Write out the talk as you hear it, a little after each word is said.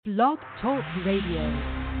Blog Talk Radio.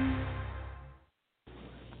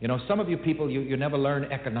 You know, some of you people, you never learn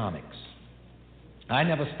economics. I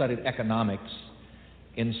never studied economics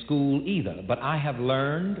in school either, but I have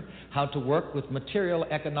learned how to work with material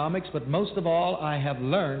economics, but most of all, I have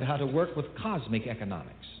learned how to work with cosmic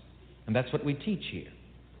economics. And that's what we teach here.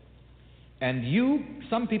 And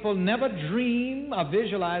some people never dream or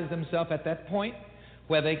visualize themselves at that point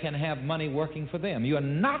where they can have money working for them. You are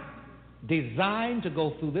not designed to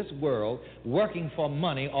go through this world working for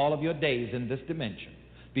money all of your days in this dimension.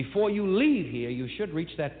 Before you leave here, you should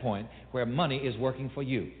reach that point where money is working for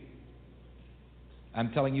you.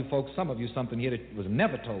 I'm telling you folks, some of you, something here that was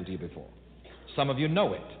never told to you before. Some of you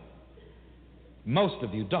know it. Most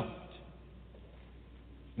of you don't.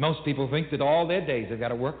 Most people think that all their days they've got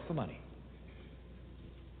to work for money.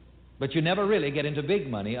 But you never really get into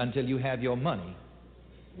big money until you have your money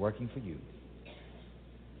working for you.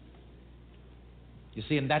 You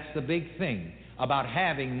see, and that's the big thing about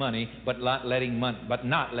having money but not letting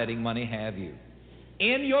money have you.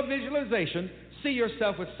 In your visualization, see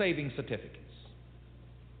yourself with saving certificates,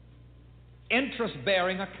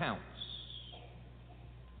 interest-bearing accounts.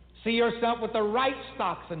 See yourself with the right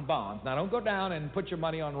stocks and bonds. Now, don't go down and put your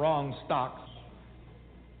money on wrong stocks.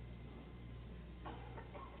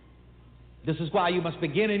 This is why you must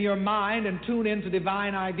begin in your mind and tune into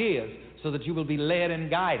divine ideas so that you will be led and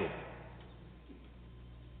guided.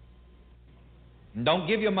 And don't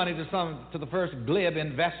give your money to the first glib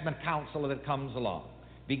investment counselor that comes along.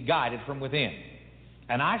 Be guided from within.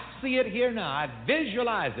 And I see it here now. I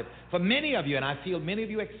visualize it for many of you, and I feel many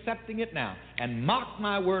of you accepting it now. And mark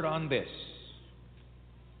my word on this.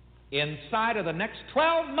 Inside of the next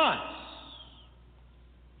 12 months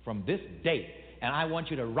from this date, and I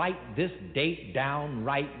want you to write this date down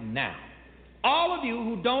right now. All of you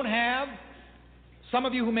who don't have, some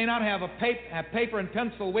of you who may not have paper and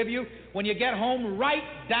pencil with you, when you get home, write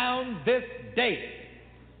down this date.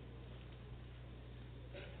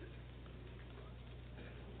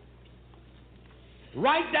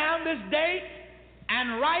 Write down this date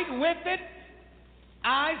and write with it,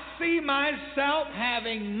 I see myself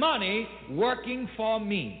having money working for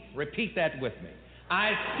me. Repeat that with me.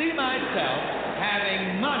 I see myself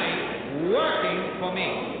having money working for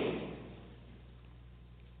me.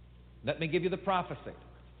 Let me give you the prophecy.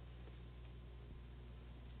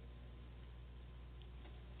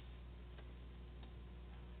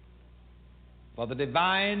 For the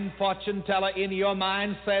divine fortune teller in your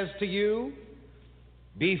mind says to you,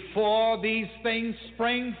 before these things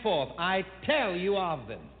spring forth, I tell you of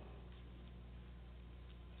them.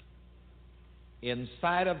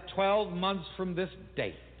 Inside of 12 months from this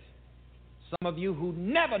date, some of you who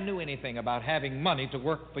never knew anything about having money to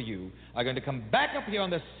work for you are going to come back up here on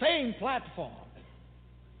the same platform.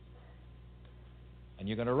 And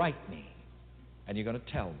you're going to write me. And you're going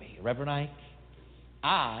to tell me, Reverend Ike,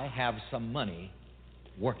 I have some money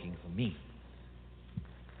working for me.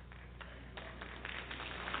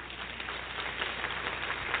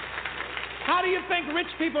 How do you think rich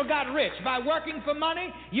people got rich? By working for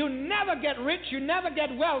money? You never get rich, you never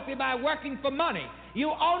get wealthy by working for money.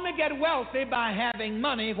 You only get wealthy by having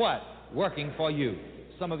money, what? Working for you.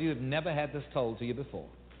 Some of you have never had this told to you before.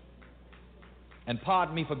 And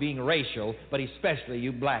pardon me for being racial, but especially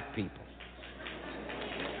you black people.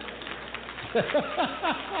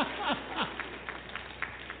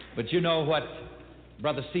 But you know what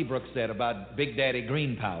Brother Seabrook said about Big Daddy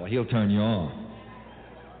Green Power. He'll turn you on.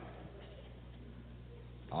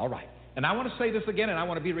 All right. And I want to say this again, and I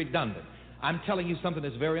want to be redundant. I'm telling you something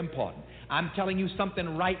that's very important. I'm telling you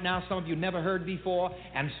something right now some of you never heard before,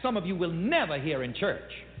 and some of you will never hear in church.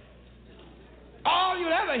 All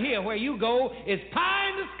you'll ever hear where you go is pie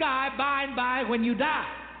in the sky by and by when you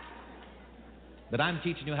die. But I'm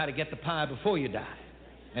teaching you how to get the pie before you die.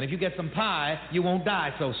 And if you get some pie, you won't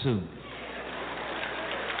die so soon.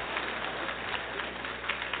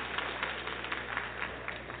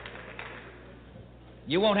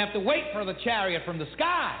 You won't have to wait for the chariot from the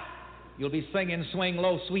sky. You'll be singing Swing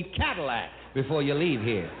Low, Sweet Cadillac before you leave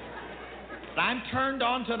here. But I'm turned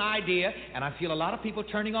on to an idea, and I feel a lot of people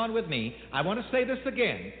turning on with me. I want to say this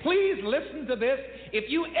again. Please listen to this.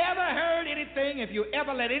 If you ever heard anything, if you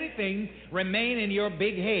ever let anything remain in your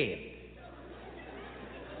big head,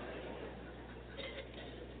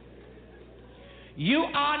 you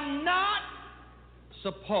are not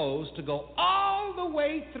supposed to go all the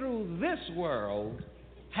way through this world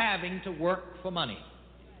having to work for money.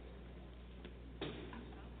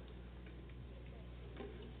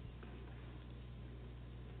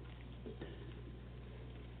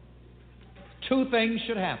 Two things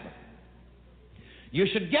should happen. You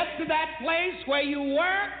should get to that place where you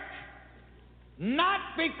work not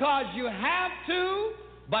because you have to,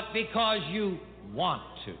 but because you want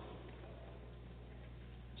to.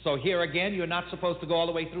 So here again, you're not supposed to go all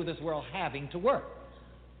the way through this world having to work.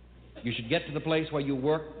 You should get to the place where you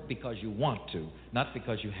work because you want to, not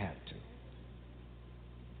because you have to.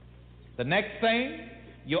 The next thing,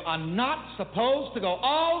 you are not supposed to go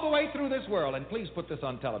all the way through this world, and please put this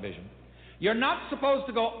on television. You're not supposed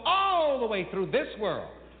to go all the way through this world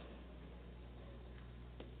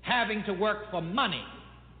having to work for money.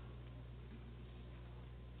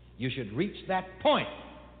 You should reach that point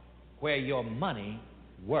where your money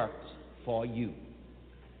works for you.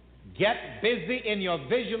 Get busy in your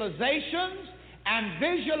visualizations and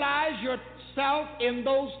visualize yourself in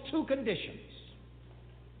those two conditions.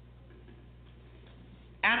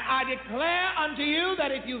 And I declare unto you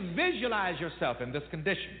that if you visualize yourself in this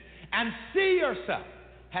condition and see yourself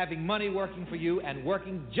having money working for you and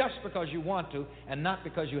working just because you want to and not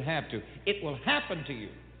because you have to, it will happen to you.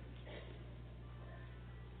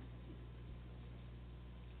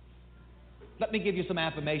 Let me give you some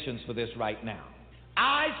affirmations for this right now.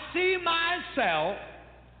 I see myself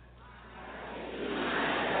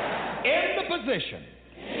in the position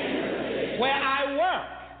where I work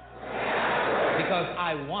because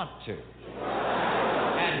I want to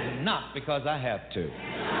and not because I have to.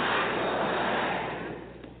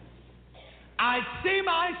 I see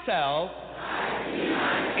myself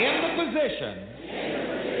in the position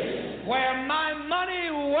where my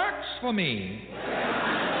money works for me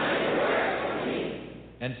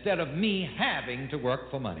instead of me having to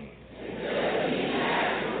work for money.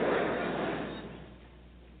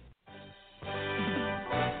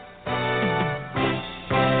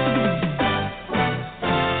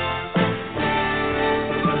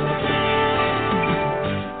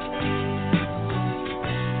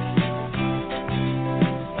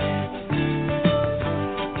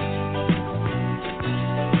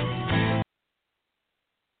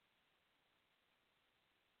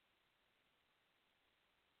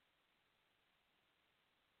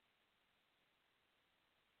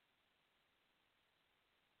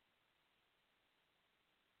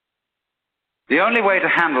 The only way to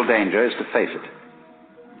handle danger is to face it.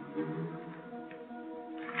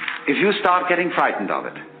 If you start getting frightened of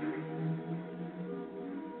it,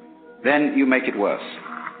 then you make it worse.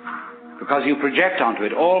 Because you project onto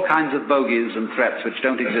it all kinds of bogies and threats which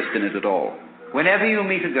don't exist in it at all. Whenever you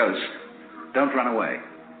meet a ghost, don't run away.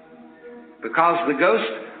 Because the ghost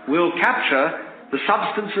will capture the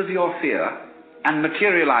substance of your fear and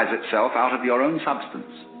materialize itself out of your own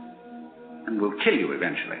substance and will kill you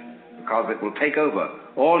eventually. Because it will take over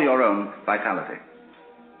all your own vitality.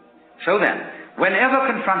 So then, whenever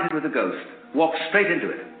confronted with a ghost, walk straight into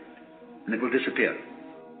it, and it will disappear.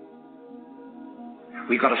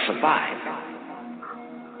 We've got to survive.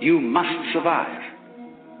 You must survive.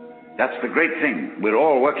 That's the great thing we're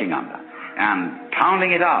all working under, and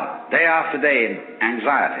pounding it out day after day in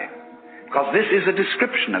anxiety. Because this is a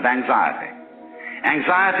description of anxiety.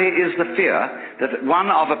 Anxiety is the fear that one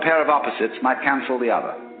of a pair of opposites might cancel the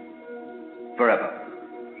other. Forever.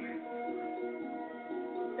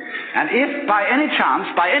 And if by any chance,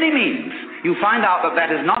 by any means, you find out that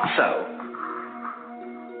that is not so,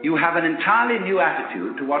 you have an entirely new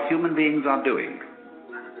attitude to what human beings are doing,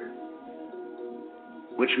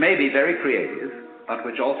 which may be very creative, but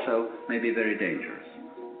which also may be very dangerous.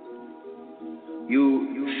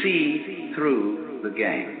 You see through the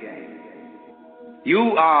game.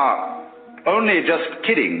 You are only just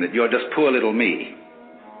kidding that you're just poor little me.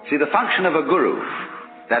 See, the function of a guru,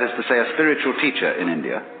 that is to say a spiritual teacher in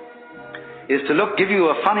India, is to give you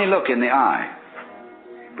a funny look in the eye.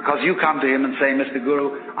 Because you come to him and say, Mr.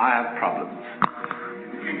 Guru, I have problems.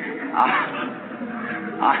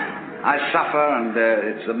 I suffer and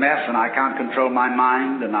it's a mess and I can't control my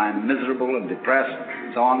mind and I'm miserable and depressed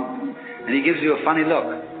and so on. And he gives you a funny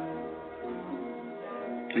look.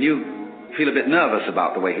 And you feel a bit nervous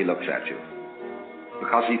about the way he looks at you.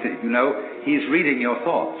 Because he's reading your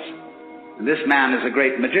thoughts. And this man is a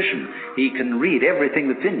great magician. He can read everything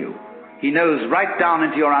that's in you. He knows right down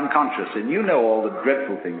into your unconscious, and you know all the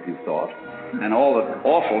dreadful things you've thought, and all the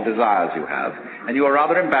awful desires you have, and you are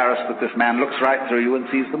rather embarrassed that this man looks right through you and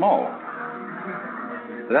sees them all.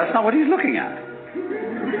 But that's not what he's looking at.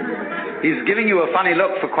 He's giving you a funny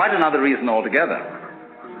look for quite another reason altogether.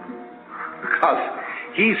 Because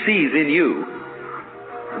he sees in you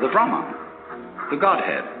the Brahman, the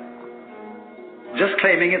Godhead, just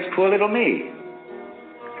claiming it's poor little me.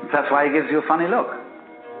 That's why he gives you a funny look.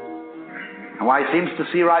 And why he seems to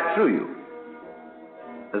see right through you.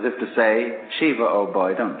 As if to say, Shiva, oh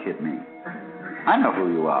boy, don't kid me. I know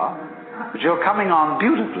who you are. But you're coming on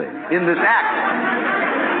beautifully in this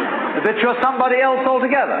act. But you're somebody else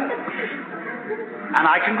altogether. And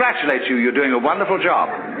I congratulate you. You're doing a wonderful job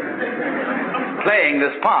playing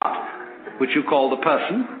this part, which you call the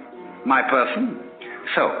person, my person.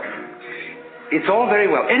 So, it's all very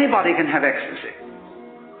well. Anybody can have ecstasy.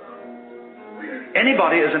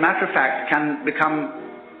 Anybody, as a matter of fact, can become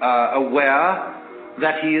aware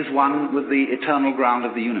that he is one with the eternal ground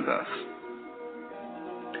of the universe.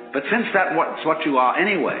 But since that's what you are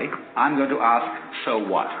anyway, I'm going to ask, so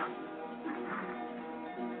what?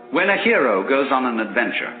 When a hero goes on an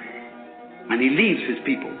adventure, and he leaves his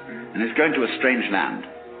people, and is going to a strange land,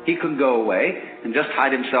 he can go away and just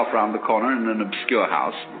hide himself round the corner in an obscure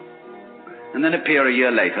house, and then appear a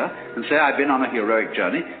year later and say, I've been on a heroic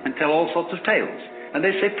journey, and tell all sorts of tales. And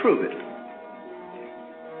they say, prove it.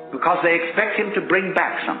 Because they expect him to bring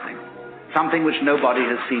back something which nobody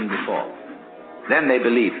has seen before. Then they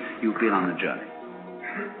believe you've been on a journey.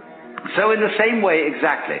 So in the same way,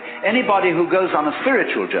 exactly, anybody who goes on a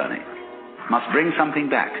spiritual journey must bring something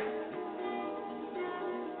back.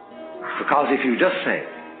 Because if you just say,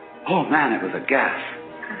 oh man, it was a gas.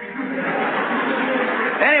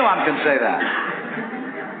 Anyone can say that.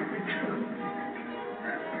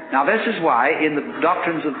 Now this is why in the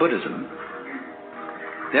doctrines of Buddhism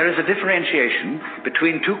there is a differentiation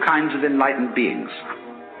between two kinds of enlightened beings.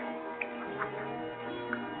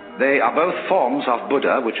 They are both forms of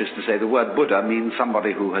Buddha, which is to say the word Buddha means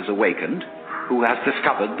somebody who has awakened, who has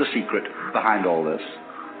discovered the secret behind all this.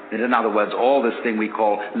 In other words, all this thing we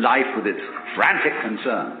call life with its frantic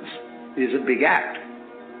concerns is a big act,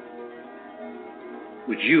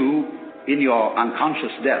 which you, in your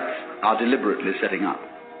unconscious depths, are deliberately setting up.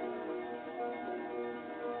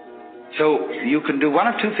 So you can do one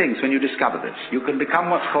of two things when you discover this. You can become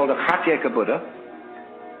what's called a Pratyeka Buddha.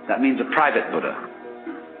 That means a private Buddha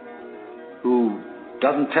who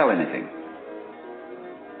doesn't tell anything.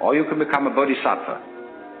 Or you can become a Bodhisattva.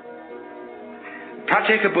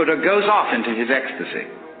 Pratyeka Buddha goes off into his ecstasy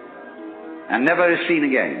and never is seen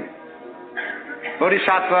again.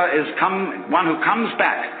 Bodhisattva is one who comes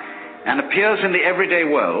back and appears in the everyday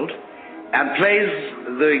world and plays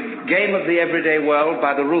the game of the everyday world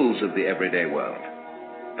by the rules of the everyday world.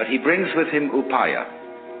 But he brings with him upaya.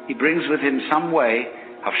 He brings with him some way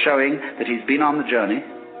of showing that he's been on the journey,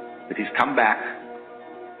 that he's come back,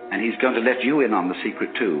 and he's going to let you in on the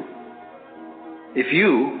secret too. If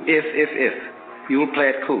you'll play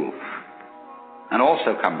it cool and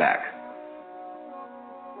also come back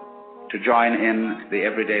to join in the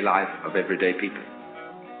everyday life of everyday people.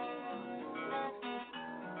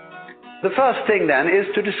 The first thing then is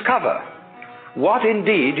to discover what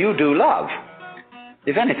indeed you do love,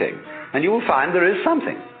 if anything, and you will find there is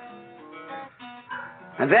something.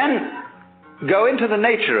 And then go into the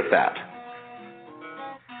nature of that.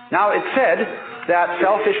 Now it's said that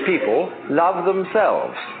selfish people love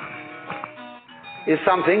themselves is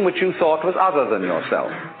something which you thought was other than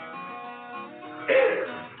yourself.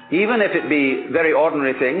 Even if it be very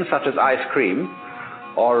ordinary things such as ice cream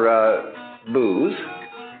or booze,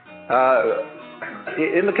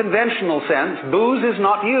 in the conventional sense, booze is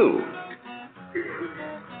not you,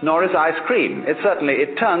 nor is ice cream.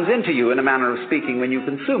 It turns into you in a manner of speaking when you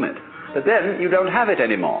consume it, but then you don't have it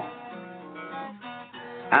anymore.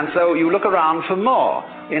 And so you look around for more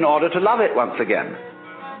in order to love it once again.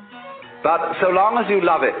 But so long as you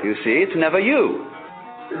love it, you see, it's never you.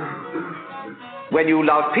 When you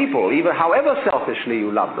love people, even however selfishly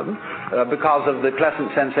you love them, because of the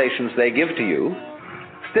pleasant sensations they give to you,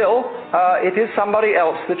 still, it is somebody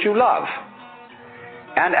else that you love.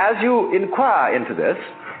 And as you inquire into this,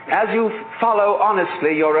 as you follow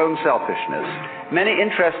honestly your own selfishness, many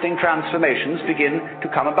interesting transformations begin to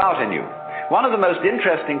come about in you. One of the most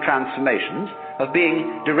interesting transformations of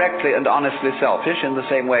being directly and honestly selfish, in the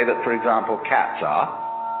same way that, for example, cats are,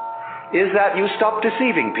 is that you stop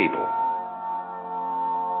deceiving people.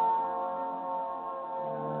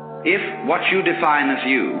 If what you define as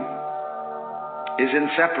you is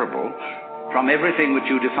inseparable from everything which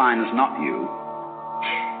you define as not you,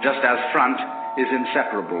 just as front is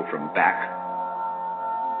inseparable from back,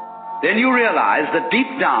 then you realize that deep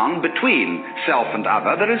down between self and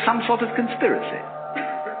other there is some sort of conspiracy.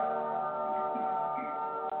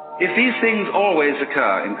 If these things always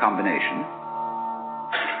occur in combination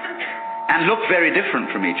and look very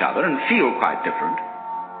different from each other and feel quite different,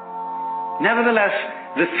 nevertheless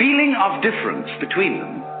the feeling of difference between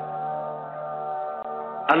them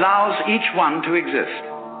allows each one to exist.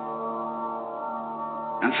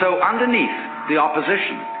 And so underneath the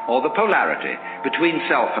opposition or the polarity between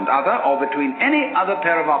self and other, or between any other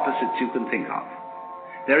pair of opposites you can think of.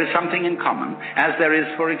 There is something in common, as there is,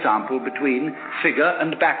 for example, between figure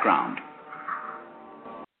and background.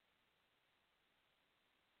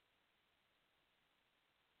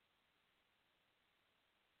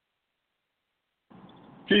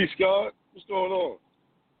 Peace, God. What's going on?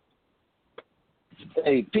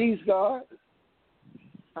 Hey, peace, God.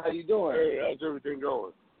 How you doing? Hey, how's everything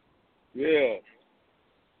going? Yeah.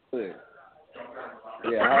 Good.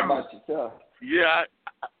 Yeah, how about yourself? Yeah,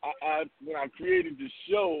 I when I created the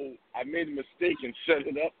show, I made a mistake and set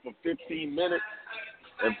it up for 15 minutes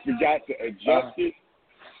and forgot to adjust it.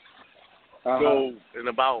 So in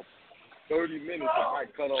about 30 minutes, it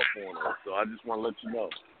might cut off on us. So I just want to let you know.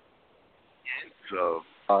 So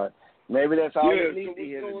maybe that's all you so need what's to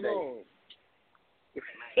hear going today. on?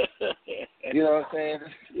 You know what I'm saying?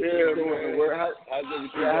 Yeah, doing man. How's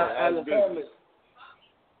everything how's how's the business? family?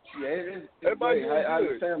 Yeah, it's Everybody great. doing How's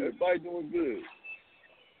good. the family? Everybody doing good.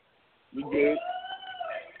 We good.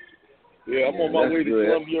 Yeah, I'm on my that's way to good.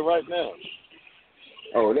 Columbia right now.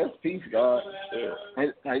 Oh, that's peace, God. Yeah.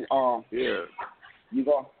 Hey, you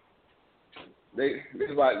go. They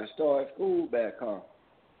about to start school back, huh?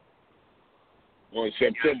 On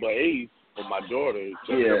September 8th, for my daughter, it's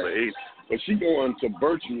September 8th. But she's going to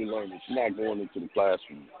virtual learning. She's not going into the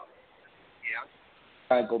classroom.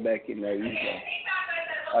 I go back in there either.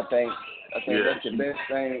 I think that's the best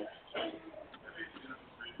thing.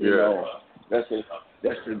 You know, that's the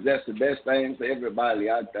best thing for everybody.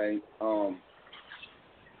 I think.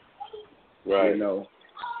 Right. You know,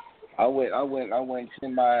 I went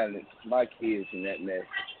 10 miles with my kids in that mess.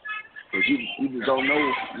 Cause you just don't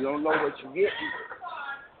know. You don't know what you're getting.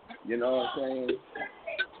 You know what I'm saying?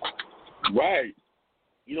 Right.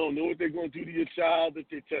 You don't know what they're going to do to your child if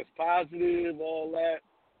they test positive, all that.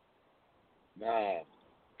 Nah.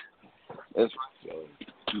 That's so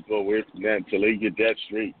keep away from that until they get that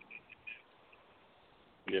straight.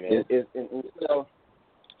 You know? you know,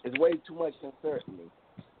 it's way too much uncertainty.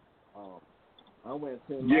 I went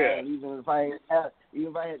 10 miles, even if I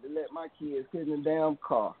had to let my kids sit in the damn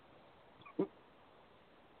car.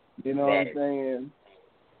 You know what I'm saying?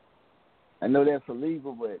 I know that's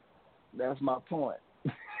illegal, but that's my point.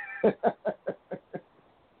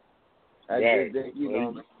 Or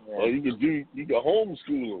you can homeschool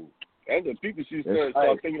them. That's what people should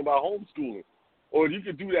start thinking about homeschooling. Or you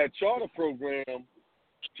could do that charter program,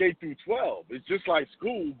 K through 12. It's just like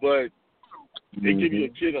school, but they give you a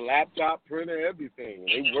kid a laptop, printer, everything.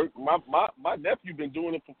 They work. My nephew been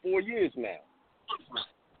doing it for 4 years now.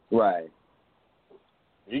 Right.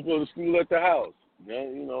 He go to school at the house.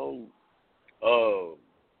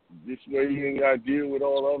 This way he ain't got to deal with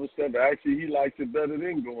all the other stuff. Actually, he likes it better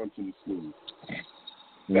than going to the school.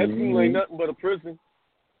 That school ain't nothing but a prison.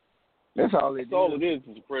 That's all it is. That's all it is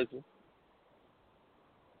a prison.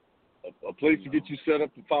 A place to get you set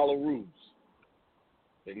up to follow rules.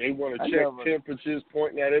 And they want to check temperatures,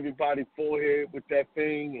 pointing at everybody's forehead with that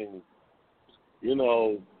thing. And,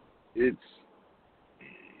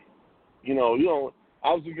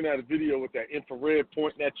 I was looking at a video with that infrared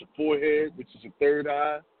pointing at your forehead, which is your third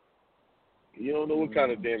eye. You don't know what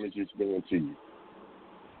kind of damage it's doing to you.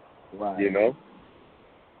 Right. You know?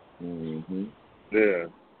 Mm-hmm. Yeah.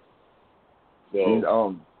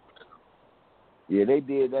 So. They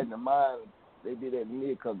did that in mine. They did that to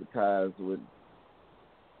me a couple of times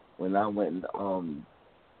when I went.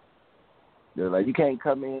 They're like, you can't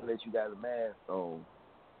come in unless you got a mask on.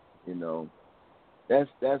 You know.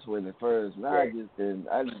 That's when the first. Now I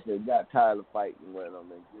just got tired of fighting with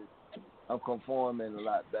them and I'm conforming a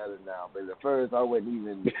lot better now. But at first I wasn't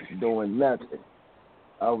even doing nothing.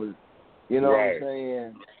 I was, what I'm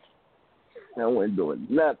saying. I wasn't doing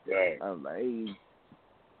nothing. Right. I was like, hey,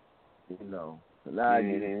 so now I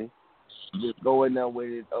just go in there with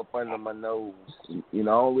it up under my nose. I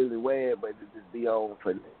don't really wear it, but it just be on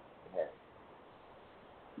for that.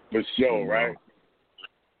 For sure, right?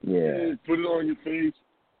 Yeah. Put it on your face,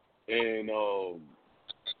 and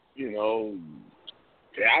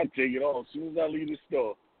I take it off as soon as I leave the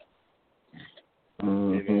store.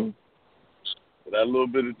 Mm-hmm. For that little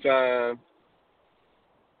bit of time,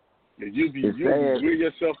 you'll wear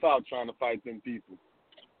yourself out trying to fight them people.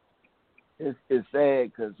 It's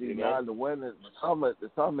sad because the winter, the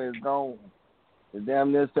summer is gone. It's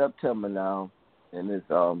damn near September now, and it's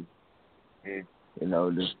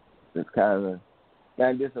it's kind of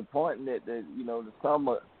disappointing that the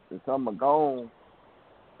summer gone.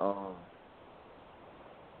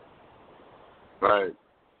 Right.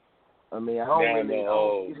 I mean, I don't really,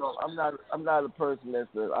 I'm not a person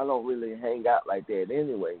I don't really hang out like that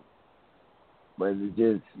anyway. but it's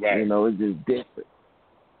just right. it's just different.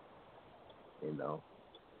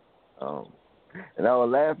 And I was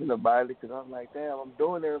laughing about it because I'm like, damn, I'm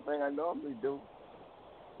doing everything I normally do.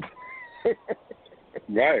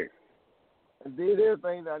 Right. I did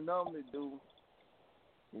everything I normally do.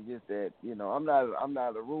 It's just that I'm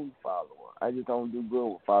not a rule follower. I just don't do good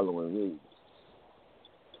with following rules.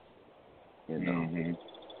 Mm-hmm.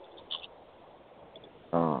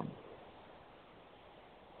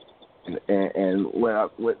 And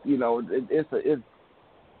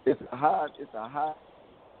it's a high.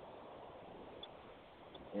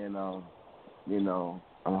 And I'm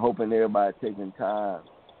hoping everybody taking time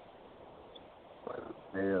for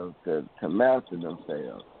themselves to master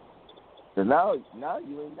themselves. So now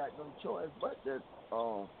you ain't got no choice but that.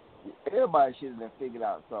 Everybody should have been figured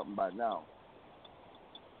out something by now.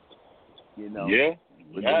 Yeah,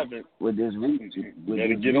 we haven't. With this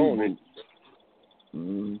Better get on it.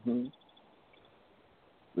 Mm-hmm.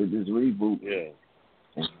 With this reboot. Yeah.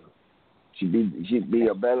 Should be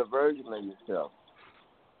a better version of yourself.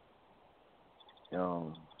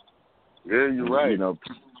 Yeah, you're right.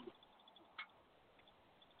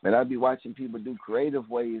 But I be watching people do creative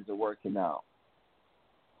ways of working out.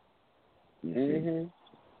 Mm-hmm.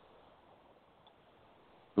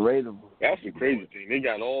 Creative. That's the crazy thing. They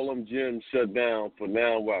got all them gyms shut down for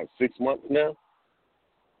now, 6 months now?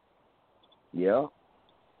 Yeah.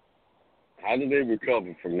 How do they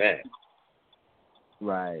recover from that?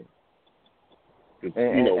 Right. Think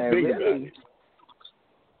really, about it.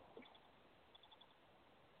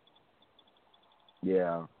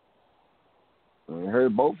 Yeah. I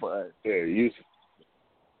heard both of us.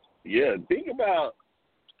 Yeah, think about,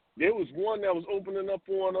 there was one that was opening up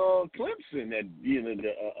on Clemson at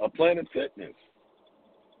Planet Fitness.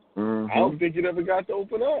 Mm-hmm. I don't think it ever got to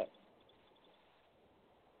open up.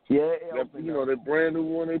 Yeah, it opened up. That brand new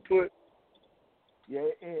one they put. Yeah,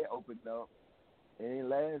 it opened up. It ain't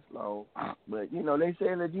last long. But, they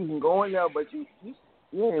say that you can go in there, but you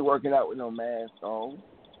ain't working out with no mask on.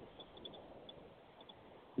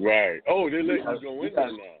 Right. Oh, they let you go in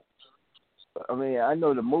there now. I mean, I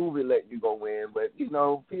know the movie let you go in, but,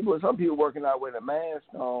 some people working out with a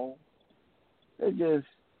mask on. They just...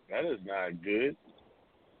 That is not good.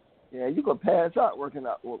 Yeah, you can pass out working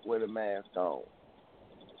out with a mask on.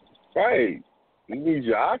 Right. You need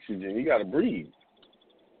your oxygen. You got to breathe.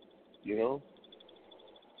 You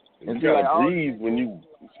got to breathe when you,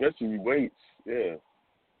 especially weights. Yeah.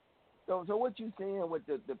 So what you seeing with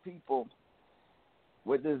the people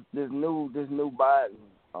with this new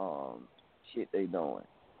Biden shit they doing?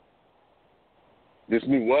 This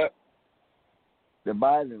new what? The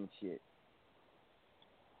Biden shit.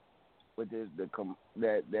 With that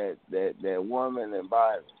woman and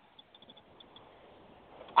Biden.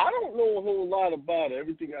 I don't know a whole lot about it.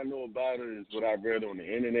 Everything I know about her is what I read on the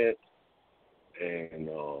internet. And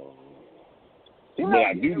what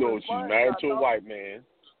I do know is she's married to a white man.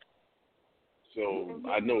 So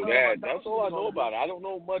I know that. That's all I know about her. I don't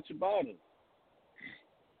know much about her.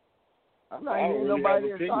 I'm not hearing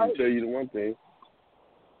nobody excited. Tell you the one thing.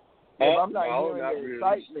 I'm not hearing the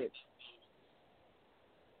excitement.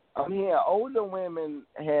 I'm hearing older women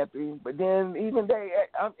happy, but then even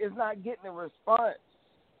it's not getting the response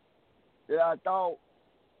that I thought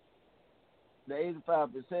the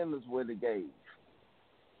 85% would have gave.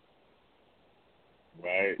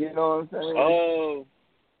 Right. You know what I'm saying? Oh.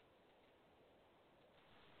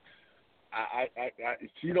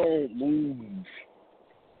 She don't move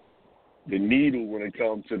the needle when it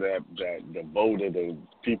comes to the vote of the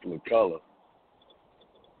people of color.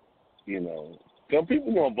 Some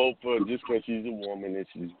people gonna vote for her just because she's a woman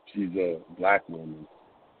and she's a black woman.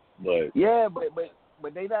 But yeah,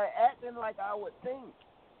 but they not acting like I would think.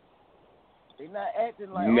 They not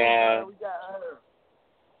acting like oh, we got her.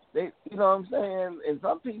 They, you know what I'm saying? And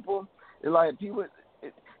some people, it's like people.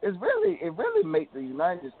 It really makes the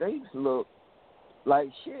United States look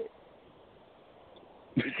like shit.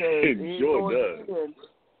 Because it sure does.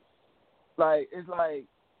 It's like,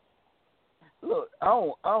 look, I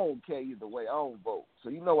don't care either way. I don't vote, so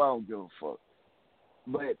I don't give a fuck.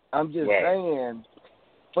 But I'm just saying,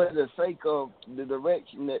 for the sake of the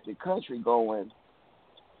direction that the country going,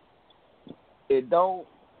 it don't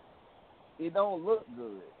look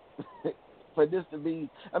good. For this to be,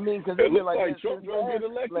 I mean, because it looks like Trump gonna get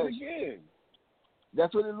elected again.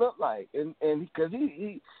 That's what it looked like, and because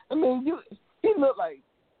he looked like,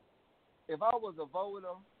 if I was a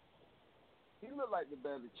voter, he looked like the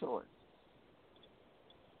better choice.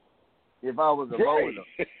 If I was a voter,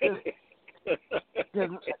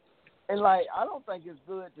 and I don't think it's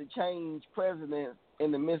good to change presidents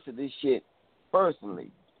in the midst of this shit.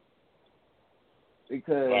 Personally,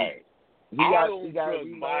 because right. he I got don't trust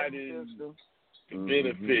Biden to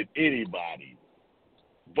benefit anybody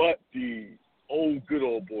but the good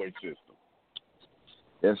old boy system.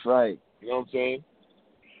 That's right. You know what I'm saying?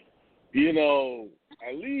 You know,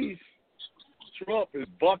 at least Trump is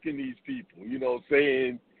bucking these people, you know,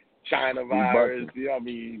 saying China virus. I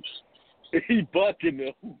mean, he bucking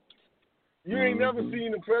them. You ain't never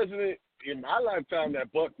seen a president in my lifetime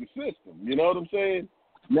that bucked the system. You know what I'm saying?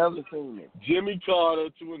 Never seen it. Jimmy Carter,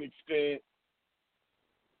 to an extent,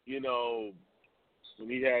 you know, when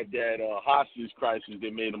he had that hostage crisis, they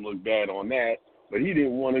made him look bad on that. But he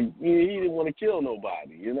didn't want to. He didn't want to kill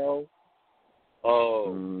nobody. You know.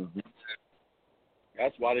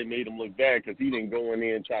 That's why they made him look bad, because he didn't go in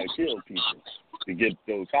there and try to kill people to get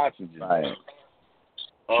those hostages. Right.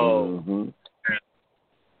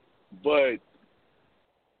 But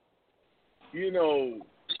you know,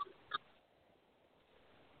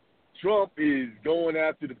 Trump is going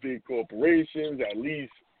after the big corporations, at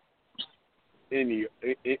least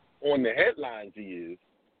on the headlines he is.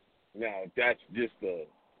 Now, that's just a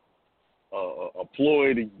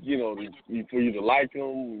ploy to, you know, for you to like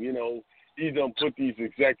him. You know, he done put these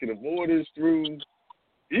executive orders through.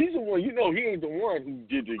 He's the one, you know, he ain't the one who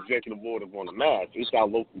did the executive orders on the mask. It's our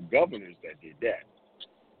local governors that did that.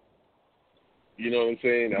 You know what I'm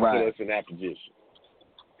saying? That put us in that position.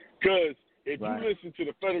 Because if you listen to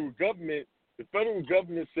the federal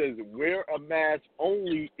government says wear a mask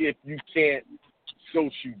only if you can't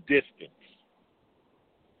social distance.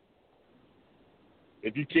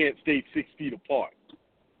 If you can't stay 6 feet apart.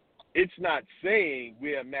 It's not saying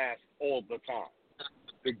wear a mask all the time.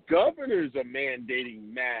 The governors are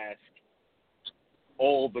mandating masks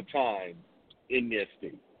all the time in their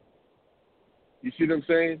state. You see what I'm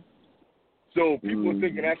saying? So people are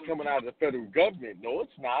thinking that's coming out of the federal government. No,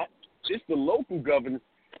 it's not. It's the local government.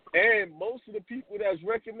 And most of the people that's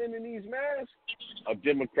recommending these masks are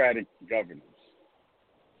Democratic governors.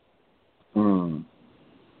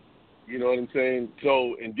 You know what I'm saying?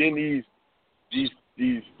 So, and then these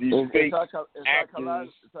fake actors.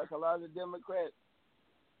 It's a lot of Democrats.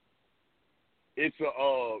 It's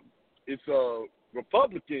a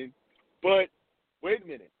Republican, but wait a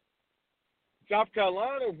minute. South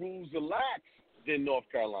Carolina rules are lax than North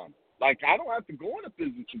Carolina. Like, I don't have to go on a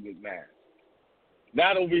physical with masks.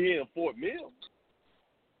 Not over here in Fort Mill.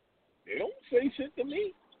 They don't say shit to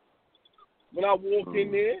me when I walk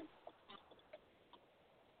in there.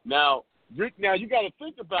 Now, Rick, you got to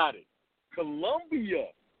think about it. Columbia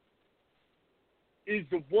is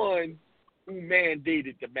the one who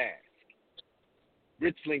mandated the mask.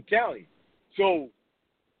 Richland County. So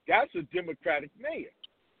that's a Democratic mayor.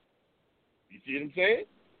 You see what I'm saying?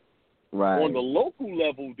 Right. On the local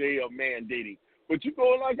level, they are mandating. But you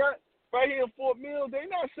go like that, right here in Fort Mill, they're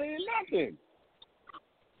not saying nothing.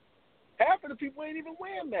 Half of the people ain't even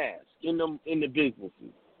wearing masks in the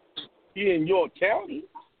businesses. Here in York County,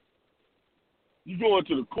 you go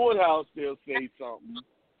into the courthouse, they'll say something,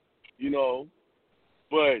 you know,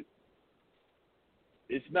 but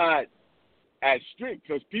it's not as strict,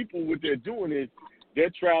 because people, what they're doing is they're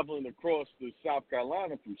traveling across to South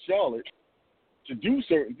Carolina from Charlotte to do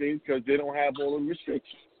certain things because they don't have all the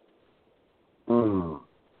restrictions.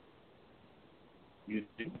 You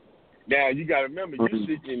see? Now, you got to remember, you're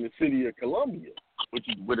sitting in the city of Columbia, which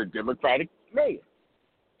is with a Democratic mayor.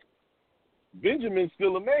 Benjamin's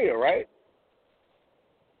still a mayor, right?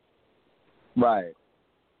 Right.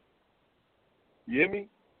 You hear me?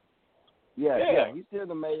 Yeah. He's still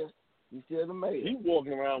the mayor. He's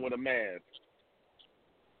walking around with a mask.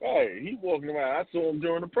 Hey, he's walking around. I saw him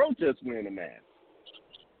during the protest wearing a mask.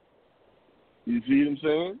 You see what I'm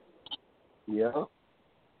saying? Yeah.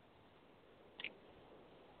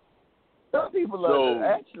 Some people are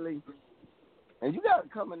actually, and you got a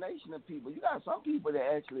combination of people. You got some people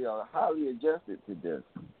that actually are highly adjusted to this,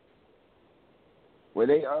 where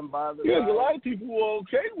they unbothered. Yeah, there's a lot of people who are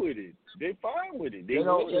okay with it. They fine with it. They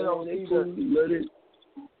don't let it.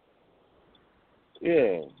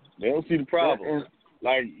 Yeah, they don't see the problem.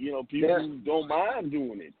 Like, you know, people don't mind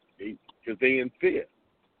doing it because they in fear.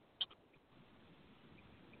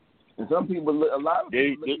 And some people, a lot of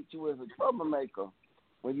people look at you as a troublemaker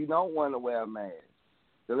when you don't want to wear a mask.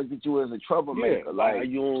 They look at you as a troublemaker. Yeah, like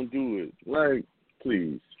you don't do it. Like,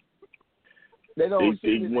 please. They don't.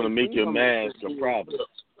 They want to make your mask a problem.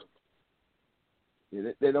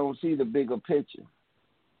 Yeah, they don't see the bigger picture.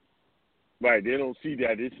 Right, they don't see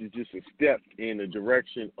that this is just a step in the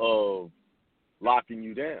direction of locking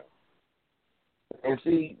you down. And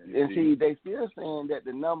see, they still saying that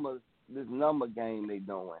this number game they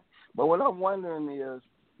doing. But what I'm wondering is,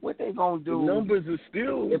 what they gonna do? The numbers are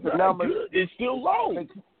still if the not numbers, good. It's still low.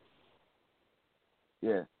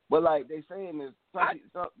 Yeah, but like they saying is, some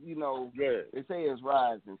they say it's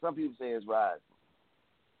rising. Some people say it's rising.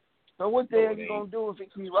 So what the hell you gonna do if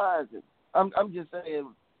it keep rising? I'm just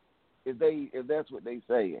saying, if that's what they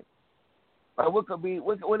saying, like what could be?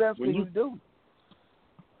 What else can you do?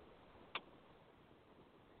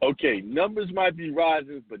 Okay, numbers might be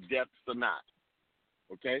rising, but deaths are not.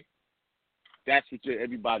 Okay, that's what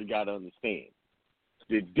everybody got to understand.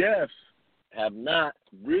 The deaths have not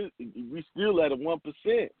really. We still at a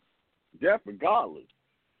 1% death, regardless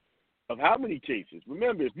of how many cases.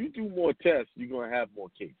 Remember, if you do more tests, you're gonna have more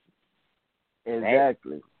cases.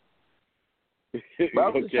 Exactly. Right? But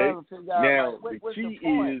I'm just trying to figure out, now what's the key the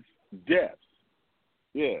point? is deaths.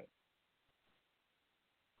 Yeah.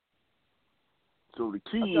 So the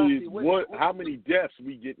key is how many deaths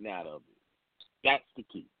we getting out of it. That's the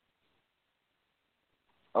key.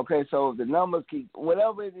 Okay, so if the numbers keep,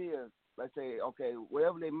 whatever it is, let's say, okay,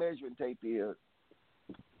 whatever their measuring tape is,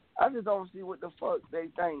 I just don't see what the fuck they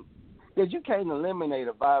think. Because you can't eliminate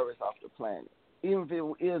a virus off the planet. Even if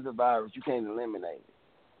it is a virus, you can't eliminate it.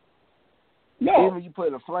 No. Even if you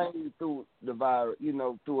put a flame through the virus,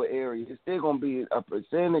 through an area, it's still going to be a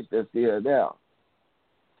percentage that's still there.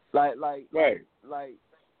 Like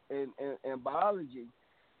in biology,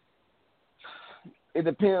 it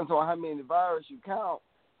depends on how many viruses you count,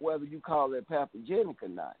 whether you call it pathogenic or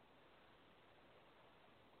not.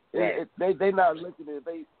 Right. They not looking at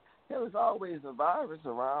it. There's always a virus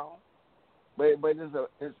around, but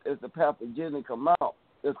it's a pathogenic amount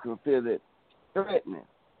that's considered threatening.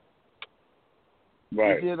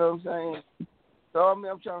 Right. You see what I'm saying? So I'm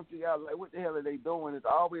trying to figure out what the hell are they doing? It's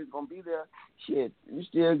always gonna be there. Shit, you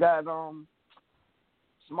still got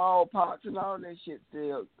smallpox and all that shit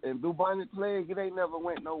still, and bubonic plague. It ain't never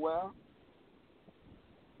went nowhere.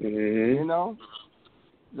 Mm-hmm.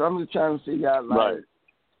 So I'm just trying to figure out right.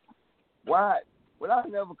 why. What I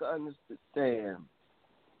never could understand,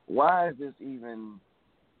 why is this even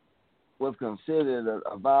was considered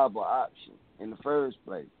a viable option in the first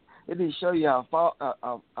place? It didn't show you how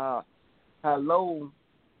low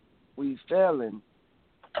we failing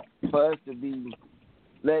for us to be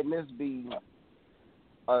letting this be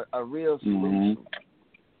a real solution.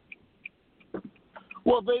 Mm-hmm.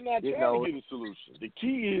 Well, they're not trying to get a solution. The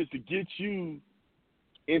key is to get you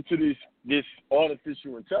into this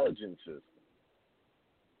artificial intelligence system.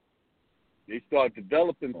 They start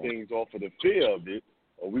developing things off of the fear of it.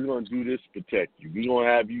 Or we're going to do this to protect you. We're going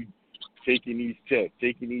to have you taking these tests,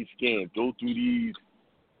 taking these scans, go through these,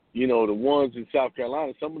 the ones in South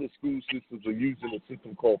Carolina. Some of the school systems are using a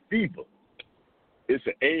system called FEVA. It's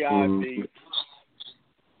an AI-based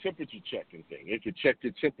temperature checking thing. It can check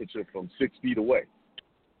your temperature from 6 feet away.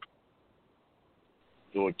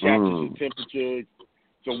 So it captures your temperature.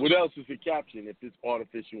 So what else is it capturing if it's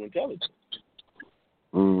artificial intelligence?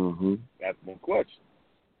 Mm-hmm. That's my question.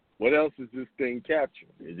 What else is this thing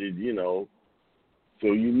capturing? Is it,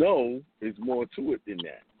 so there's more to it than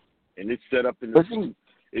that. And it's set up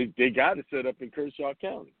they got it set up in Kershaw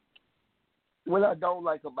County. What I don't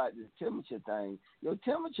like about this temperature thing, your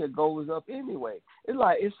temperature goes up anyway.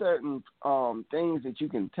 It's certain things that you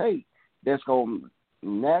can take that's going to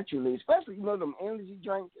naturally, especially, them energy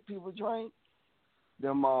drinks that people drink,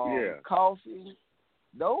 them coffee,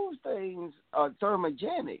 those things are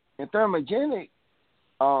thermogenic. And thermogenic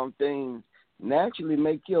things naturally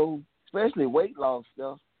make especially weight loss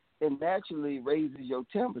stuff, it naturally raises your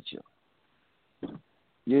temperature.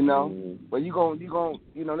 But you gonna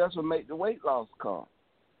that's what make the weight loss come.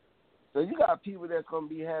 So you got people that's gonna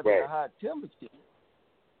be having a high temperature.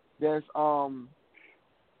 That's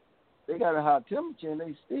they got a high temperature and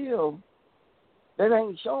that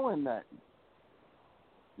ain't showing nothing.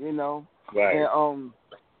 Right. And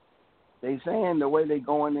they saying the way they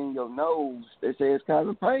going in your nose, they say it's kind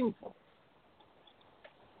of painful.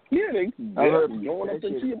 Yeah, they going up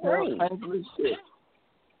into your brain. Painful as shit.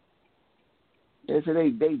 They say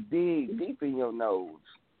they dig deep in your nose.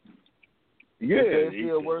 Yeah, it's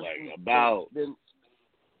still worse about.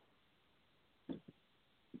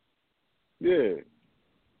 Yeah.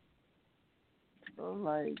 So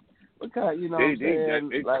what kind? What I'm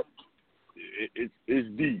saying? It's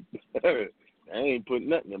deep. I ain't put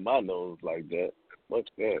nothing in my nose like that. What's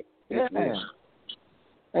that? Yeah.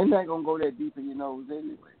 Ain't not gonna go that deep in your nose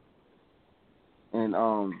anyway. And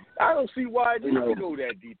I don't see why it needs to go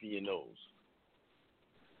that deep in your nose.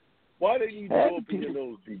 Why they need to go up in your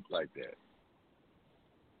nose deep like that?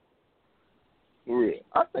 For real.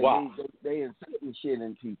 I think they inserting shit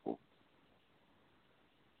in people.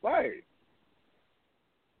 Right.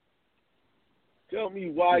 Tell me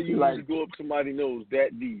why you need to go up somebody's nose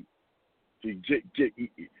that deep to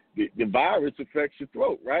get the virus affects your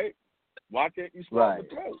throat, right? Why can't you stop the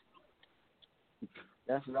throat?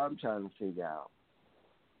 That's what I'm trying to figure out.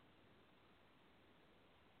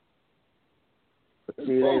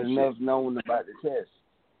 See, there's enough known about the test.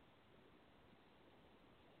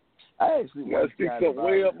 I actually gotta stick something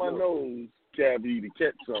way up my nose cavity to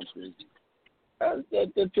catch something.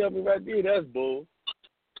 That tell me right there, that's bull.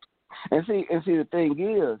 And see, the thing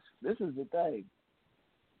is, this is the thing.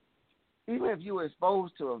 Even if you're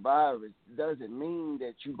exposed to a virus, doesn't mean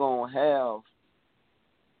that you're gonna have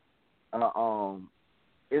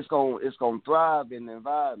it's gonna thrive in the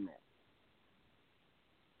environment.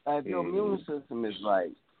 If your immune system is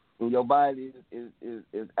right and your body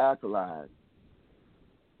is alkaline,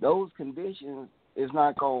 those conditions is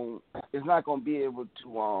not gonna be able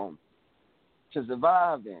to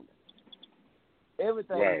survive in it.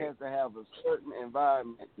 Everything has to have a certain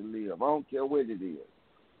environment to live. I don't care what it is.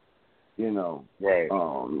 You know,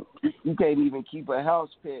 you can't even keep a house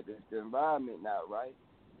pet if the environment not right.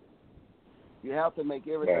 You have to make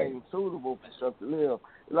everything suitable for stuff to live.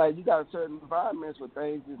 Like, you got certain environments where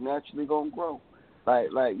things is naturally gonna grow.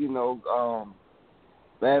 Like you know,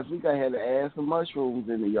 last week I had to add some mushrooms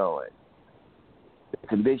in the yard. The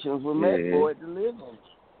conditions were met for it to live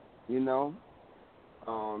in. You know,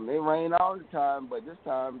 they rain all the time, but this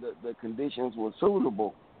time the conditions were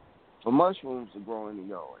suitable for mushrooms to grow in the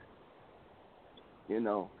yard. You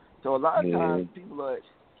know, so a lot of times people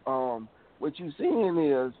are, what you're seeing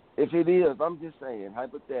is, if it is, I'm just saying,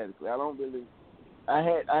 hypothetically, I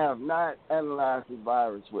have not analyzed this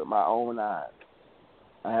virus with my own eyes.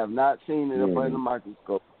 I have not seen it up under the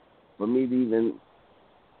microscope for me to even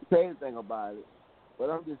say anything about it.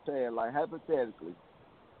 But I'm just saying, like, hypothetically,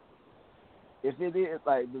 if it is,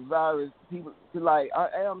 like, the virus, people, like, I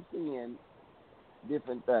am seeing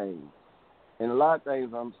different things. And a lot of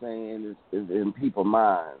things I'm saying is in people's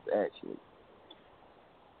minds, actually.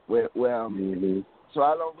 So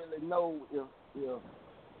I don't really know if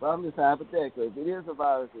but I'm just saying, hypothetically, if it is a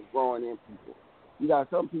virus that's growing in people, you got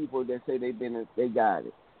some people that say they got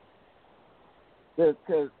it.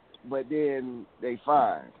 But then they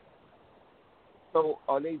fine. So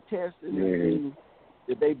are they testing to see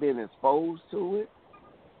if they've been exposed to it,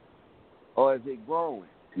 or is it growing?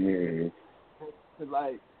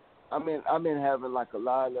 Like, I've been having like a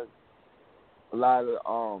lot of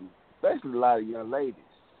especially a lot of young ladies.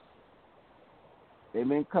 They've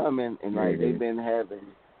been coming and like they've been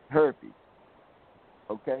having herpes.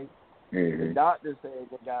 Okay? The doctor said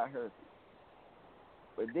they got herpes.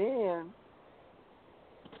 But then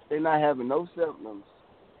they're not having no symptoms.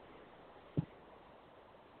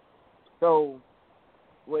 So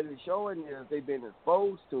what it's showing is they've been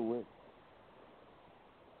exposed to it,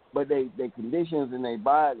 but they conditions in their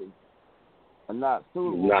body are not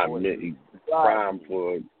suitable. Not primed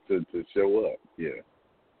for it to show up. Yeah.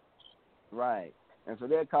 Right. And so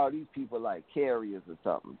they call these people like carriers or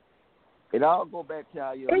something. It all go back to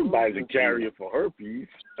how your everybody's a carrier for herpes.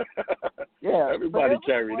 Yeah. Everybody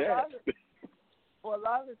carry that. For a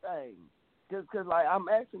lot of things. Because like, I'm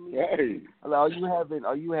asking me, like, are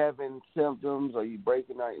you having symptoms? Are you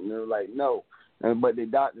breaking out? And they're like, no. But the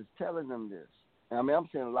doctor's telling them this. And I mean, I'm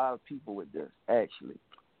seeing a lot of people with this, actually.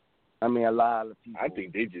 I mean, a lot of people. I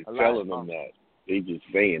think they just telling them that. They just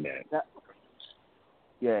saying that. Now,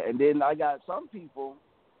 yeah, and then I got some people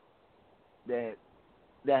that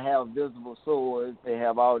have visible sores. They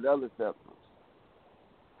have all the other symptoms.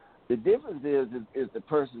 The difference is the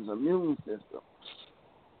person's immune system.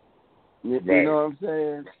 You know what I'm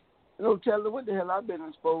saying? You know, tell them what the hell I've been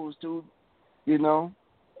exposed to, you know.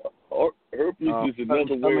 Herpes is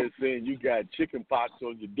another way of saying you got chicken pox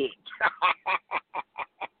on your dick.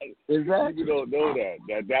 Exactly. You don't know that.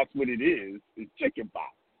 That's what it is. It's chicken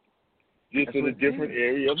pox. Just in a different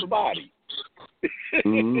area of the body.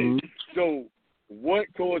 So what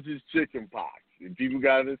causes chicken pox? And people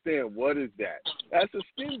got to understand, what is that? That's a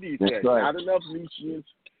skin defect. Not enough nutrients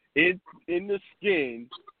in the skin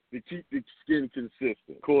to keep the skin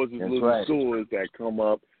consistent. Causes little sores that come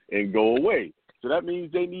up and go away. So that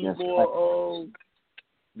means they need more.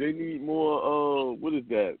 They need more. What is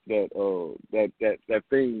that? That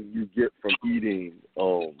thing you get from eating.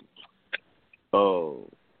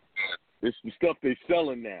 It's the stuff they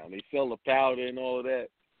selling now. They sell the powder and all of that.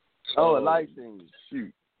 Lysine.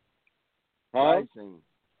 Shoot. Huh?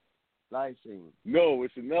 Lysine. No,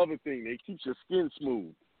 it's another thing. They keep your skin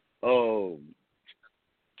smooth.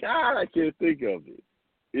 God, I can't think of it.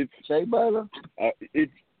 It's shea butter.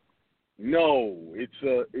 It's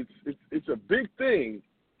a big thing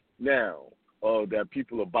now that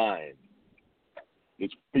people are buying.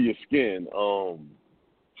 It's for your skin.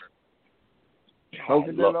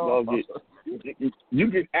 You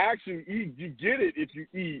can actually eat. You get it if you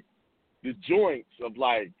eat the joints of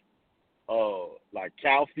like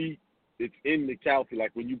cow feet. It's in the cow feet.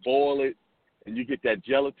 Like when you boil it and you get that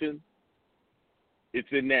gelatin,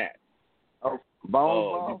 it's in that. Oh,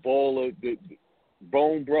 bone broth. You boil the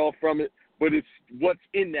bone broth from it, but it's what's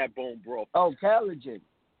in that bone broth. Oh, collagen.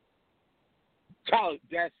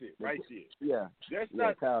 That's it, right there. Yeah.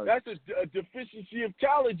 That's a deficiency of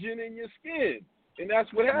collagen in your skin, and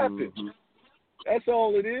that's what happens. Mm-hmm. That's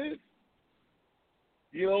all it is.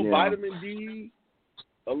 You know, vitamin D,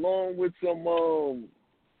 along with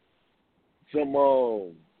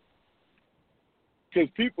because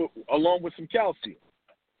people, along with some calcium.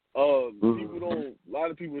 A lot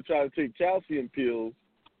of people try to take calcium pills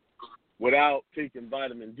without taking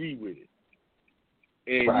vitamin D with it.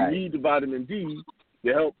 And you need the vitamin D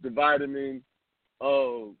to help the vitamin,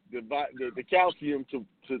 the calcium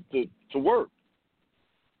to work.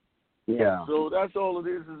 Yeah. So that's all it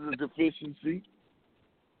is a deficiency.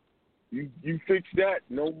 You fix that,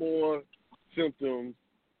 no more symptoms,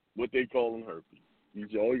 what they call them herpes.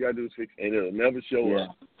 All you got to do is fix it, and it'll never show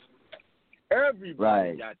up.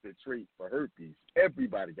 Everybody got the trait for herpes.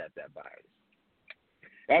 Everybody got that virus.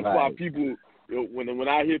 That's why people, when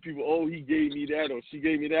I hear people, oh, he gave me that or she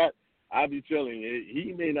gave me that, I be telling you,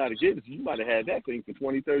 he may not have given it. You might have had that thing for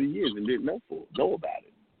 20, 30 years and didn't know about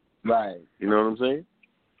it. Right. You know what I'm saying?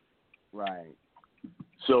 Right.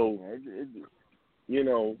 So, you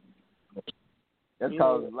know. That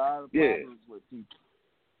causes a lot of problems with people.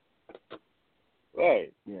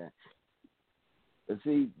 Right. Yeah. But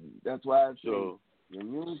see, that's why I say your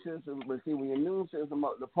immune system, when your immune system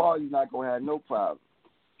up the par, you're not going to have no problem.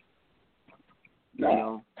 You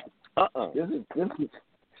know?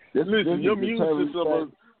 Listen, your immune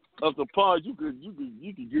system of the par, you could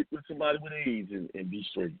get with somebody with AIDS and be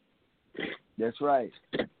straight. That's right.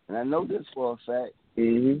 And I know this for a fact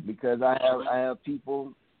because I have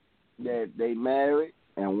people that they married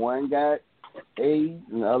and one got AIDS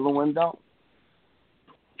and the other one don't.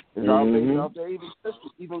 It's all based off there.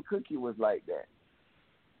 Even Cookie was like that.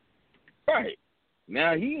 Right.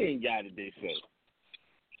 Now he ain't got it, they say.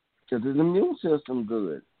 Because his immune system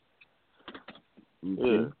good.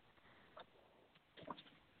 Yeah.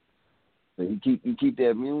 So you keep that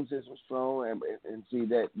immune system strong and see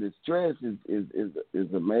that the stress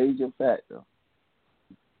is a major factor.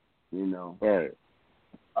 You know. Right.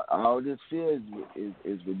 All this fear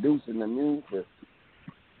is reducing the immune system.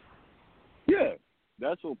 Yeah.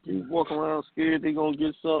 That's what people walk around scared they're going to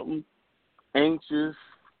get something, anxious,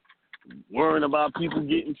 worrying about people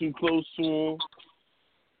getting too close to them.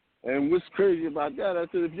 And what's crazy about that, I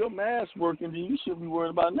said, if your mask's working, then you shouldn't be worried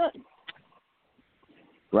about nothing.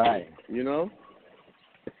 Right. You know?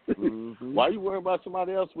 Why are you worrying about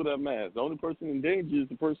somebody else with that mask? The only person in danger is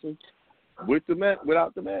the person with the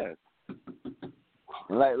without the mask.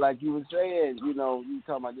 Like you were saying, you know, you were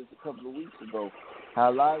talking about this a couple of weeks ago, how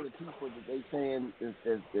a lot of the people that they saying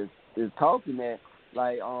is talking that,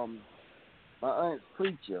 like my aunt's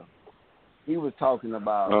preacher, he was talking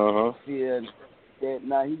about fear that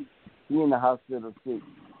now he in the hospital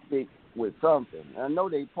sick with something. I know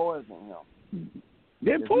they poisoned him.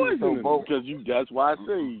 They're poisoning him because that's why I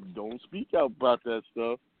say don't speak out about that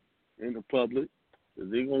stuff in the public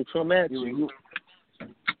because they're gonna come at you.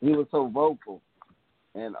 He was so vocal.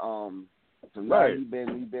 And so now he been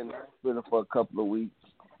in the hospital for a couple of weeks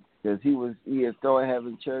because he had started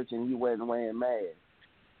having church and he wasn't wearing masks.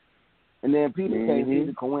 And then people can't see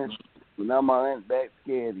the coincidence. So now my aunt back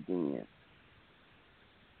scared again.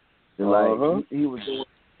 So like he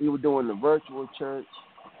was doing the virtual church,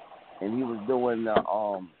 and he was doing the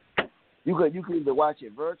you could either watch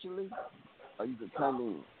it virtually or you could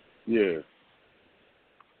come in. Yeah.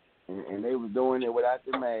 And they was doing it without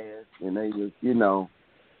the mask, and they was, you know,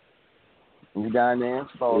 we down there in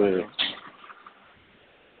Florida.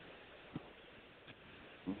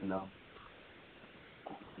 You know.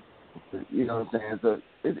 You know what I'm saying? So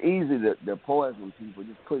it's easy to poison people.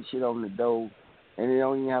 Just put shit on the door, and it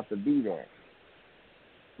don't even have to be that.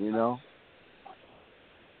 You know?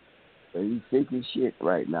 So he's sick as shit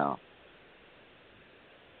right now.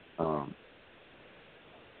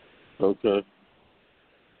 Okay.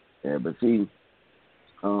 Yeah, but see,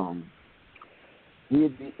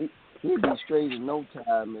 he'd be straight in no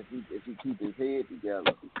time if he keep his head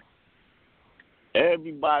together.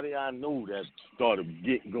 Everybody I know that started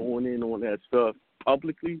going in on that stuff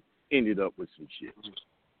publicly ended up with some shit.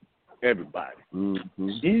 Everybody.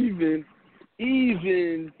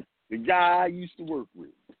 Even the guy I used to work with.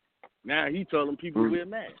 Now he telling people to wear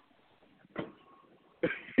masks.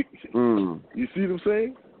 You see what I'm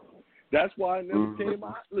saying? That's why I never came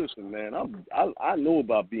out. Listen, man, I know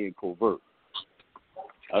about being covert.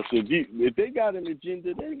 I said, if they got an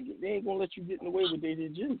agenda, they ain't gonna let you get in the way with their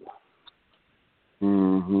agenda.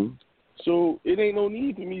 So it ain't no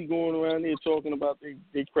need for me going around there talking about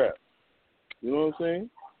they crap. You know what I'm saying?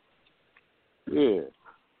 Yeah.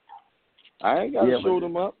 I ain't got to show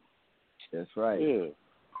them up. That's right. Yeah.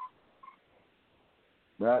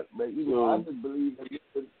 But you know, I just believe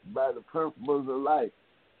by the principles of life.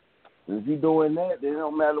 And if you're doing that, then it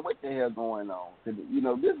don't matter what the hell going on. Cause, you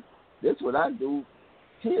know, this what I do,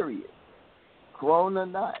 period. Corona or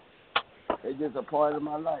not. It's just a part of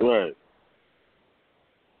my life. Right.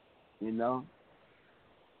 You know?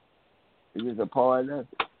 It's just a part of it.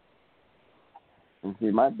 And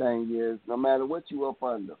see, my thing is, no matter what you up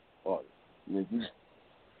under, if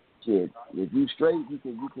you straight,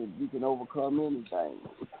 you can overcome anything.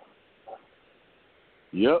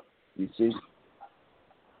 Yep. You see?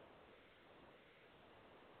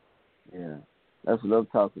 Yeah, that's what I'm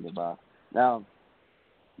talking about. Now,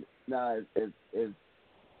 it's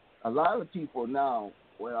a lot of people now.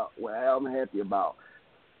 What I'm happy about.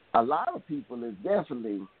 A lot of people is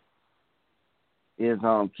definitely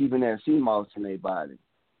keeping that sea moss in their body.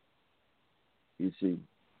 You see?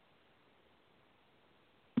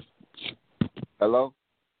 Hello?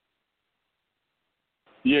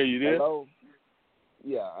 Yeah, you there? Hello?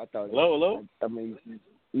 Yeah, I thought. Hello? I mean,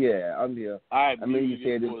 yeah, I'm here. I mean, you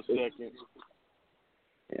said for a second.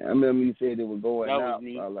 Yeah, I remember you said it was going that out. Was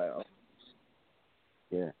me. I was like, oh.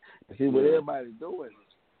 Yeah. See what everybody's doing.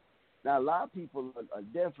 Now, a lot of people are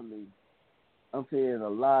definitely. I'm saying a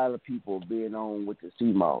lot of people being on with the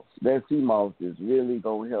sea moss. That sea moss is really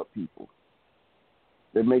gonna help people.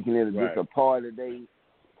 They're making it just a part of their, you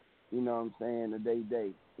know what I'm saying, the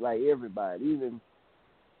day. Like everybody, even,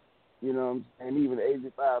 you know what I'm saying, even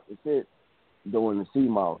 85% doing the sea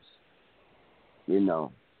moss, you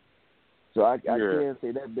know. So I can't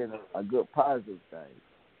say that's been a good positive thing.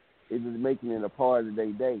 It's just making it a part of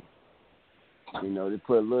their day. You know, they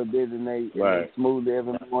put a little bit in their smoothie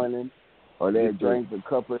every morning, or they drink a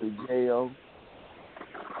cup of the gel.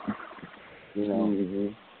 You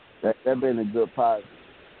know, that been a good positive.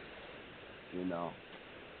 You know,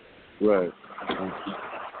 right?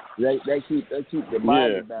 They keep the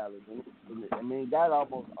body balanced. I mean, got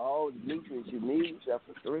almost all the nutrients you need except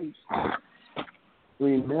for three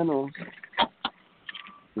minerals.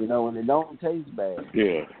 You know, and it don't taste bad.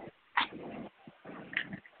 Yeah.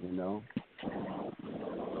 You know,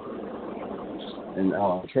 and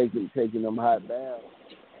taking them hot baths.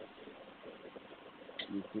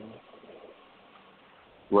 You see,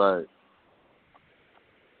 right.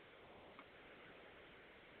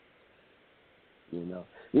 You know,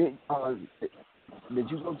 did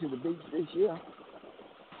you go to the beach this year?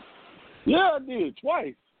 Yeah, I did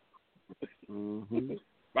twice.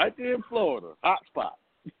 Right there in Florida, hot spot.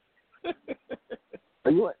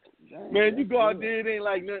 Man, you go out there, it ain't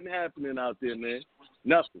like nothing happening out there, man.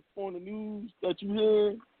 Nothing. On the news that you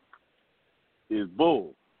hear is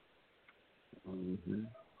bull. You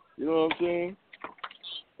know what I'm saying?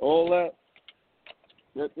 All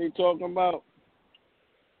that they talking about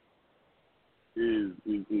is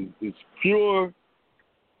pure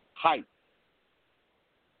hype.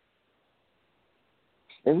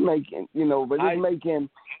 It's making, you know, but it's making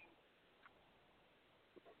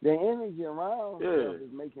the energy around stuff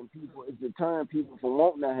is making people, it's deterring people from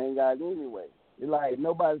wanting to hang out anyway. It's like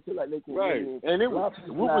nobody feel like they can. Right. Really, and what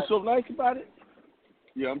was so nice about it?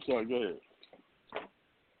 Yeah, I'm sorry. Go ahead.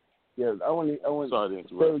 Yeah, I want sorry to interrupt.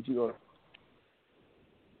 Say what you going.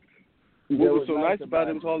 What was so nice about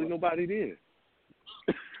it was hardly nobody there.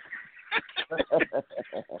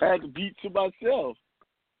 I had to beat to myself.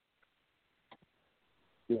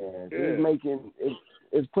 Yeah, it's making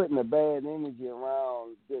it's putting a bad energy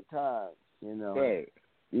around good times. You know, right?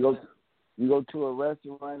 You go to a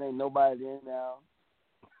restaurant, ain't nobody in now.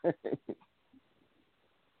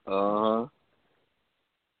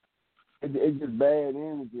 It's just bad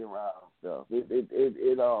energy around stuff. You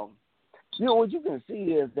know what you can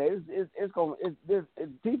see is that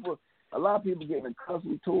people. A lot of people getting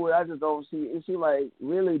accustomed to it. I just don't see it. It seems like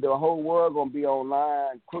really the whole world gonna be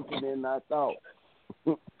online quicker than I thought.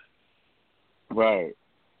 Right.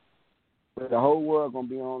 But the whole world gonna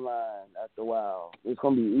be online after a while. It's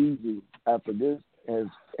gonna be easy after this has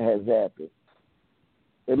happened.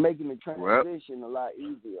 They're making the transition a lot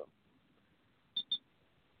easier.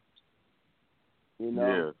 You know?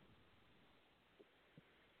 Yeah.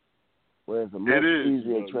 Whereas a much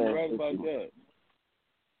easier transition. You're right about that.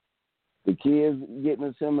 To kids getting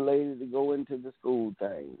assimilated to go into the school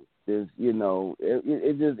thing. There's,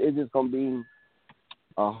 it's just gonna be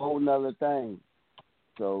a whole nother thing.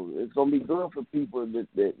 So it's gonna be good for people that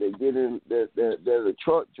get in, that are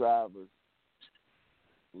truck drivers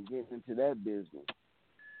and get into that business,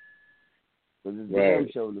 because it's damn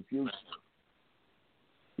show the future.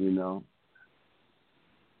 It's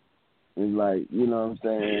like, you know what I'm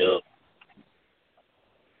saying? Yeah.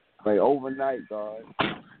 Like overnight, guard.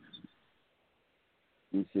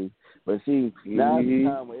 You see, but see, now is the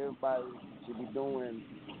time where everybody should be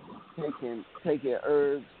taking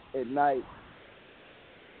herbs at night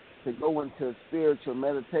to go into a spiritual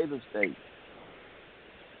meditative state.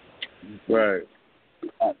 Right.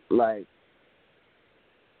 Like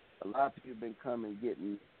a lot of people have been coming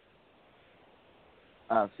getting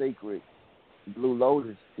our sacred blue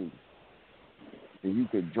lotus tea, and you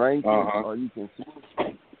can drink it or you can smoke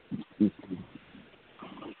it.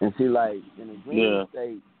 And see, like in the dream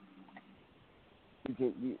state,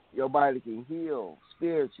 your body can heal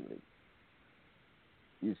spiritually.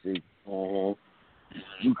 You see,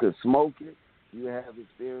 you could smoke it, you have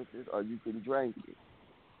experiences, or you can drink it.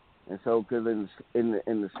 And so, because in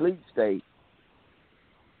the sleep state,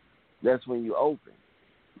 that's when you open.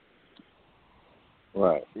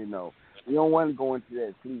 Right. You don't want to go into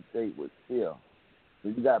that sleep state with fear.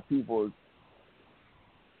 Because you got people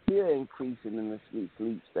fear increasing in the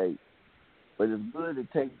sleep state. But it's good to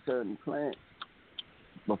take certain plants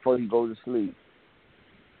before you go to sleep,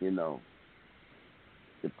 to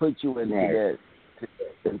put you into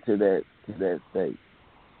that state.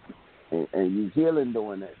 And you're healing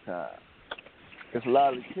during that time. There's a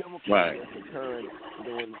lot of chemicals that's occurring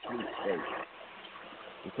during the sleep state.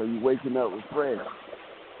 And so you're waking up refreshed.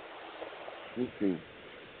 You see.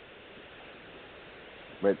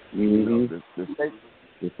 But, the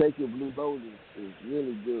sacred blue lotus is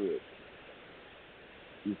really good.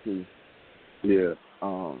 You see. Yeah.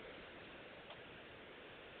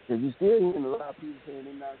 Because you're still hearing a lot of people saying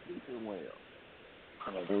they're not sleeping well.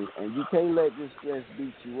 And you can't let this stress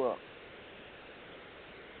beat you up.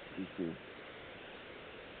 You see.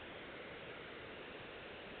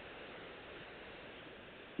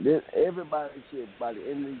 Then everybody should, by the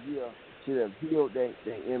end of the year, should have healed their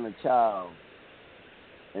inner child.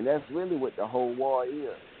 And that's really what the whole war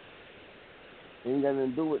is. It ain't got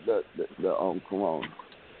nothing to do with the corona.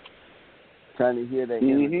 Trying to heal their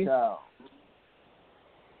inner child.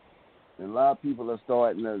 And a lot of people are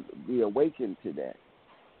starting to be awakened to that.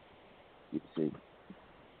 You see.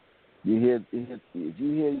 If you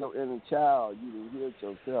hear your inner child, you can heal it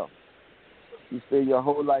yourself. You spend your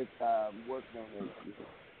whole lifetime working on that.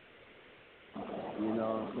 You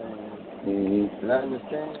know what I'm saying? And I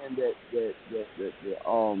understand that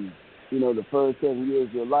the first 7 years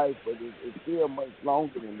of your life, but it's still much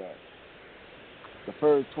longer than that. The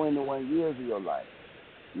first 21 years of your life,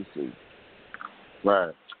 you see.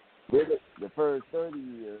 Right. Really, the first 30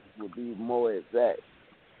 years would be more exact.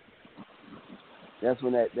 That's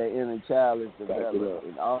when that inner child is developed,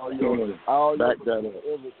 and all your everything.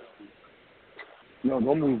 No,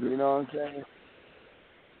 don't move it. You know what I'm saying?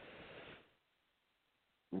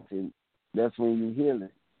 And see, that's when you're healing.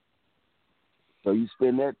 So you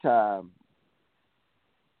spend that time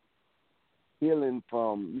you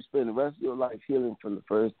spend the rest of your life healing from the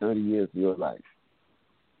first 30 years of your life.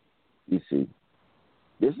 You see.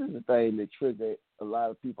 This is the thing that triggers a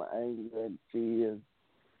lot of people anger and fear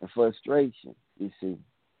and frustration, you see.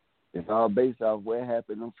 It's all based off what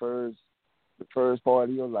happened in the first part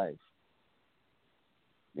of your life.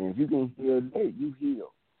 And if you can heal that, you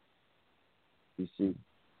heal. You see.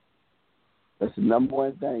 That's the number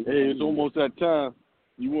one thing. Hey, it's almost that time.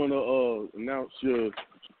 You want to announce your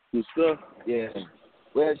stuff? Yeah.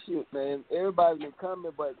 Well, shoot, man. Everybody's been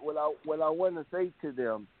coming, but what I want to say to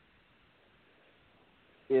them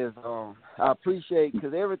is I appreciate,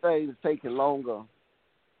 because everything is taking longer.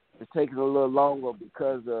 It's taking a little longer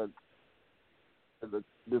because of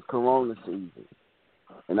this corona season.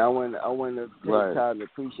 And I want to take time to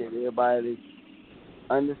appreciate everybody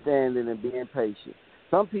understanding and being patient.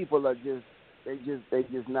 Some people are just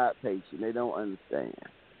not patient. They don't understand.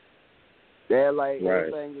 They're like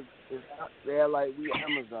everything is they're like we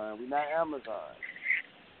Amazon. We're not Amazon.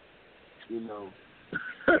 You know.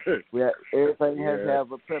 Everything has to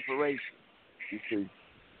have a preparation. You see.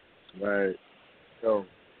 Right. So,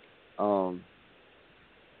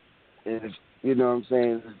 if you know what I'm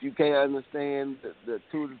saying, if you can't understand the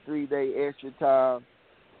 2 to 3 day extra time,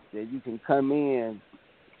 then you can come in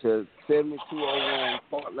to 7201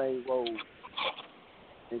 Fort Lane Road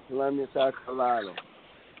in Columbia, South Carolina,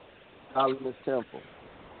 Holiness Temple.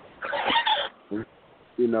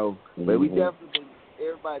 You you know. But we definitely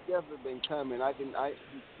everybody definitely been coming.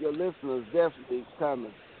 Your listeners definitely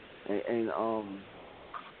coming, and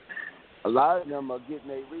a lot of them are getting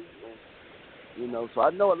their reading, you know. So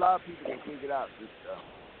I know a lot of people can figure out this stuff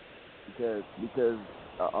because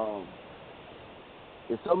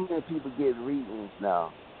there's so many people getting readings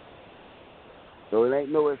now. So it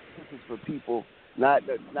ain't no excuses for people not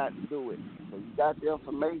to do it. So you got the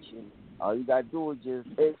information. All you got to do is just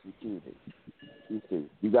execute it. You see,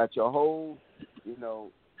 you got your whole, you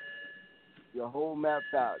know, your whole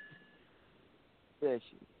mapped out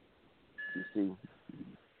session. You see,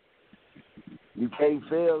 you can't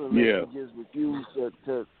fail unless you just refuse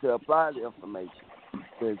to apply the information.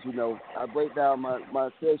 Because, you know, I break down my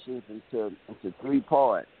sessions into 3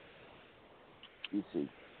 parts. You see.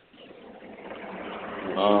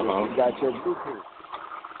 You got your blueprint.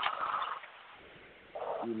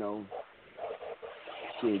 You know,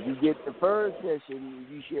 shit, you get the first session,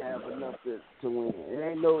 you should have enough to win.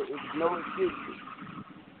 It's no excuses.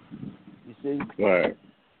 You see? Right.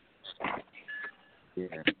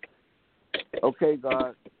 Yeah. Okay,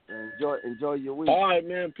 God. Enjoy your week. All right,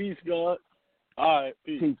 man. Peace, God. All right.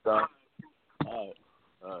 Peace. Peace, God. All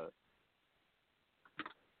right.